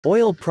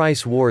Oil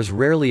price wars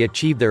rarely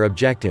achieve their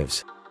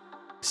objectives.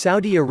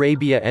 Saudi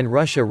Arabia and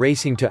Russia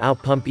racing to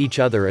outpump each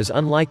other is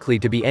unlikely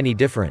to be any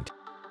different.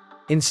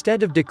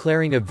 Instead of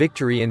declaring a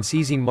victory and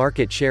seizing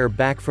market share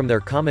back from their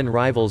common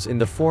rivals in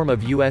the form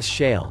of U.S.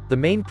 shale, the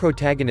main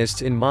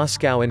protagonists in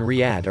Moscow and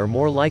Riyadh are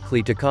more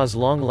likely to cause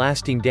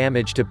long-lasting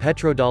damage to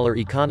petrodollar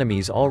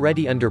economies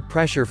already under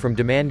pressure from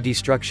demand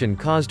destruction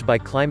caused by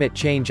climate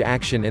change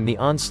action and the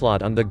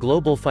onslaught on the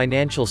global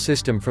financial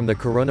system from the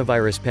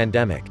coronavirus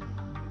pandemic.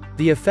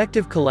 The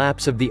effective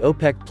collapse of the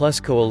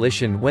OPEC+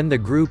 coalition when the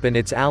group and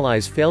its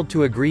allies failed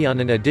to agree on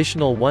an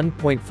additional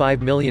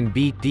 1.5 million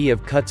BD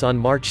of cuts on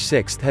March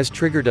 6 has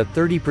triggered a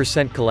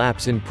 30%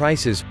 collapse in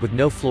prices, with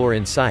no floor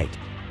in sight.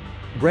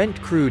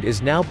 Brent crude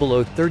is now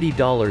below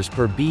 $30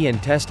 per B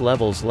and test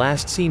levels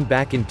last seen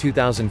back in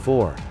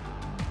 2004.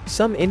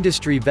 Some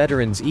industry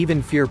veterans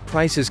even fear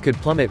prices could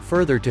plummet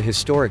further to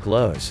historic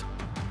lows.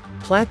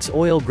 Platts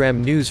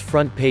Oilgram News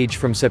front page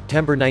from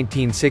September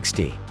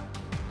 1960.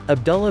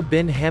 Abdullah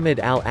bin Hamid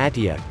Al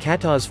Attiyah,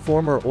 Qatar's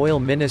former oil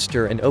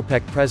minister and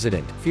OPEC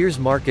president, fears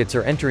markets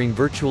are entering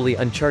virtually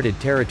uncharted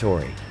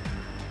territory.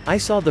 "I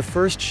saw the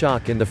first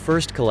shock in the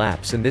first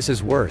collapse and this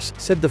is worse,"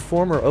 said the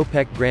former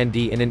OPEC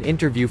grandee in an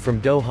interview from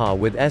Doha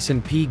with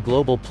S&P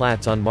Global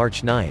Platts on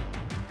March 9.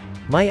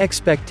 "My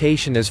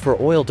expectation is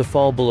for oil to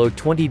fall below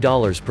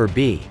 $20 per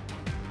B.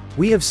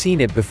 We have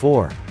seen it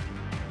before."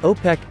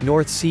 OPEC –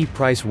 North Sea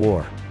price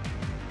war.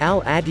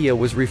 Al Attiyah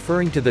was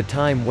referring to the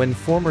time when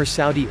former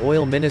Saudi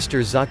oil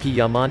minister Zaki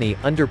Yamani,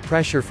 under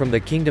pressure from the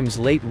kingdom's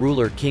late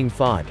ruler King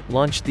Fahd,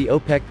 launched the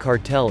OPEC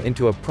cartel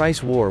into a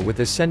price war with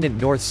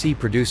ascendant North Sea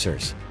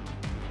producers.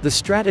 The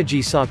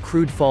strategy saw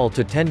crude fall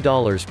to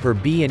 $10 per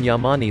B and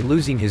Yamani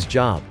losing his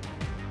job.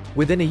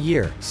 Within a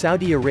year,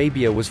 Saudi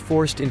Arabia was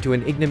forced into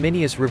an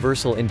ignominious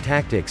reversal in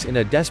tactics in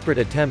a desperate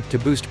attempt to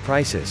boost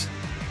prices.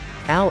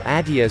 Al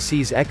Attiyah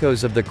sees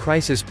echoes of the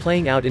crisis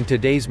playing out in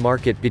today's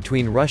market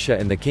between Russia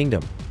and the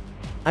kingdom.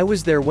 "I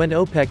was there when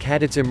OPEC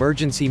had its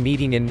emergency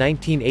meeting in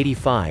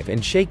 1985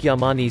 and Sheikh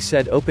Yamani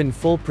said open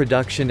full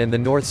production and the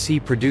North Sea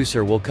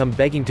producer will come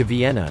begging to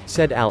Vienna,"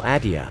 said Al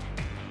Attiyah.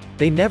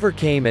 "They never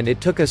came and it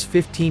took us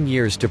 15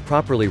 years to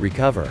properly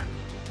recover.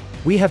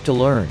 We have to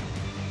learn."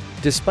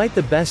 Despite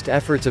the best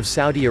efforts of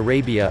Saudi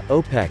Arabia,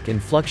 OPEC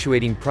and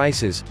fluctuating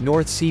prices,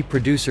 North Sea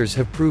producers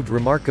have proved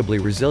remarkably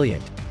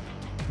resilient.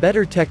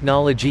 Better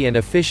technology and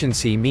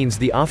efficiency means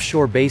the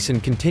offshore basin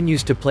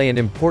continues to play an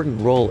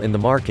important role in the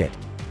market.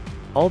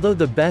 Although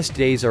the best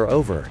days are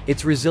over,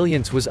 its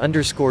resilience was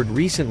underscored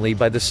recently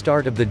by the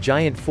start of the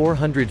giant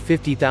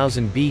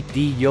 450,000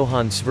 BD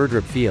Johan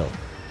Sverdrup field.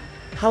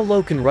 How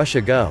low can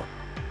Russia go?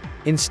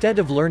 Instead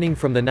of learning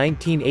from the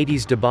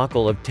 1980s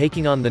debacle of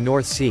taking on the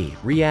North Sea,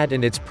 Riyadh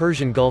and its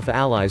Persian Gulf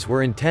allies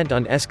were intent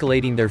on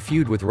escalating their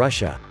feud with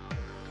Russia.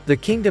 The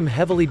kingdom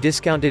heavily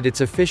discounted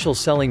its official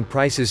selling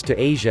prices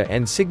to Asia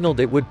and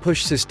signaled it would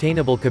push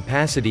sustainable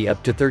capacity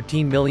up to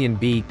 13 million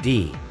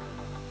BD.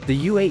 The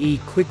UAE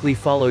quickly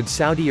followed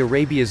Saudi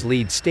Arabia's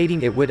lead,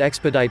 stating it would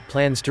expedite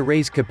plans to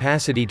raise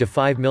capacity to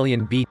 5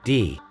 million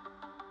BD.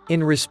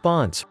 In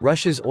response,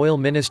 Russia's oil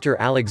minister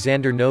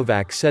Alexander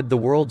Novak said the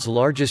world's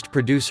largest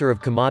producer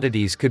of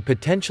commodities could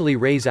potentially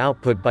raise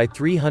output by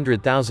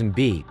 300,000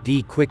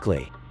 BD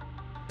quickly.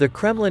 The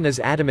Kremlin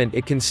is adamant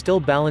it can still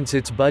balance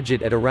its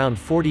budget at around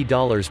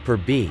 $40 per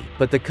B,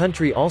 but the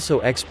country also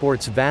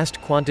exports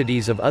vast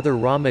quantities of other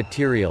raw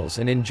materials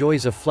and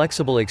enjoys a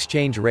flexible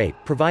exchange rate,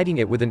 providing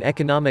it with an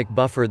economic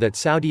buffer that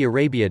Saudi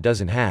Arabia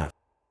doesn't have.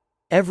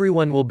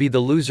 "Everyone will be the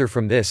loser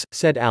from this,"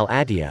 said Al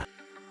Attiyah.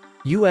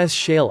 U.S.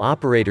 shale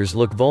operators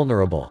look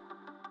vulnerable.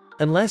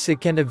 Unless it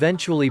can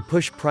eventually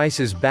push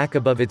prices back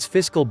above its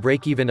fiscal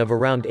break-even of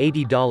around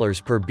 $80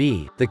 per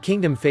B, the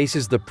kingdom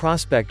faces the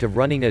prospect of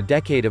running a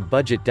decade of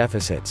budget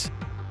deficits.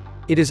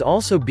 It is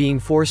also being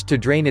forced to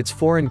drain its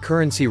foreign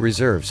currency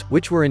reserves,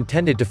 which were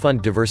intended to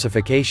fund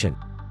diversification.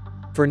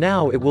 For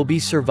now it will be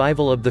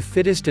survival of the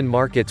fittest and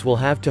markets will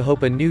have to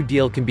hope a new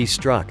deal can be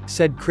struck,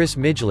 said Chris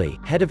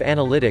Midgley, head of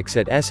analytics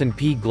at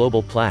S&P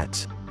Global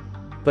Platts.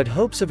 But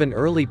hopes of an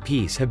early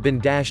peace have been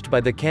dashed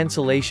by the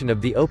cancellation of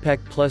the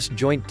OPEC+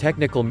 joint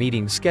technical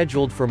meeting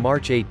scheduled for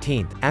March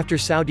 18, after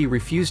Saudi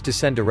refused to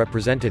send a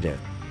representative.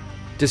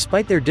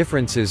 Despite their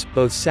differences,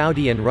 both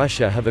Saudi and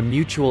Russia have a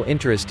mutual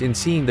interest in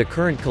seeing the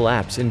current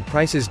collapse in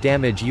prices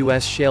damage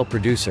U.S. shale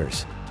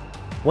producers.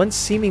 Once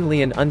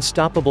seemingly an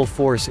unstoppable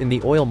force in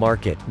the oil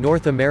market,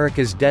 North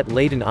America's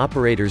debt-laden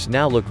operators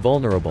now look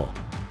vulnerable.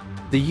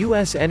 The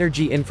U.S.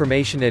 Energy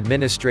Information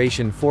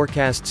Administration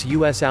forecasts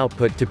U.S.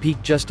 output to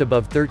peak just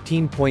above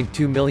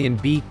 13.2 million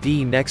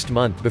BD next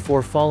month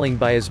before falling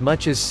by as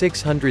much as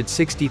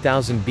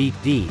 660,000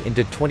 BD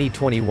into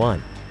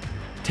 2021.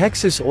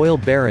 Texas oil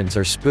barons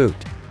are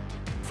spooked.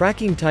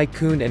 Fracking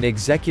tycoon and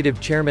executive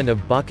chairman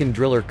of Bakken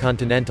driller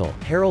Continental,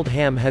 Harold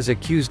Hamm has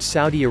accused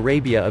Saudi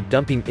Arabia of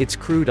dumping its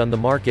crude on the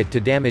market to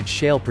damage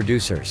shale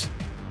producers.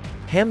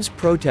 Hamm's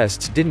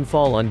protests didn't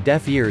fall on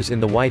deaf ears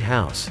in the White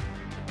House.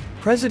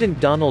 President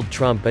Donald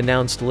Trump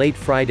announced late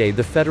Friday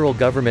the federal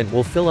government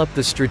will fill up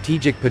the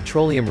Strategic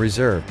Petroleum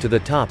Reserve to the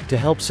top to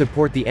help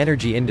support the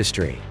energy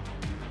industry.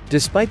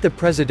 Despite the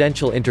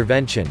presidential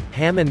intervention,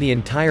 Ham and the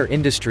entire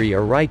industry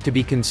are right to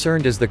be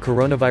concerned as the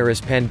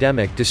coronavirus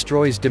pandemic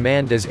destroys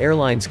demand as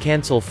airlines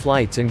cancel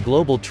flights and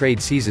global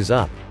trade seizes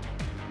up.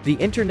 The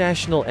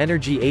International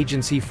Energy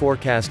Agency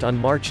forecast on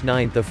March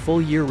 9 a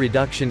full-year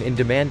reduction in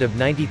demand of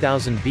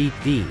 90,000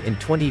 BD in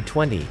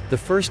 2020, the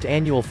first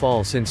annual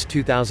fall since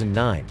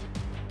 2009.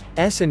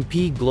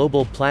 S&P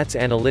Global Platts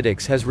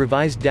Analytics has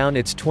revised down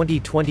its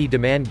 2020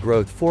 demand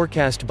growth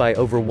forecast by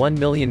over 1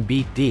 million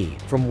BD,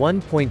 from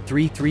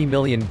 1.33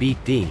 million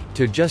BD,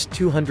 to just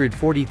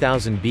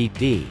 240,000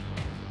 BD.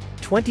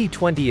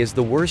 2020 is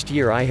the worst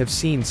year I have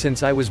seen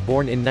since I was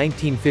born in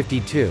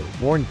 1952,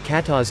 warned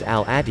Qataz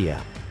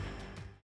al-Attiyah.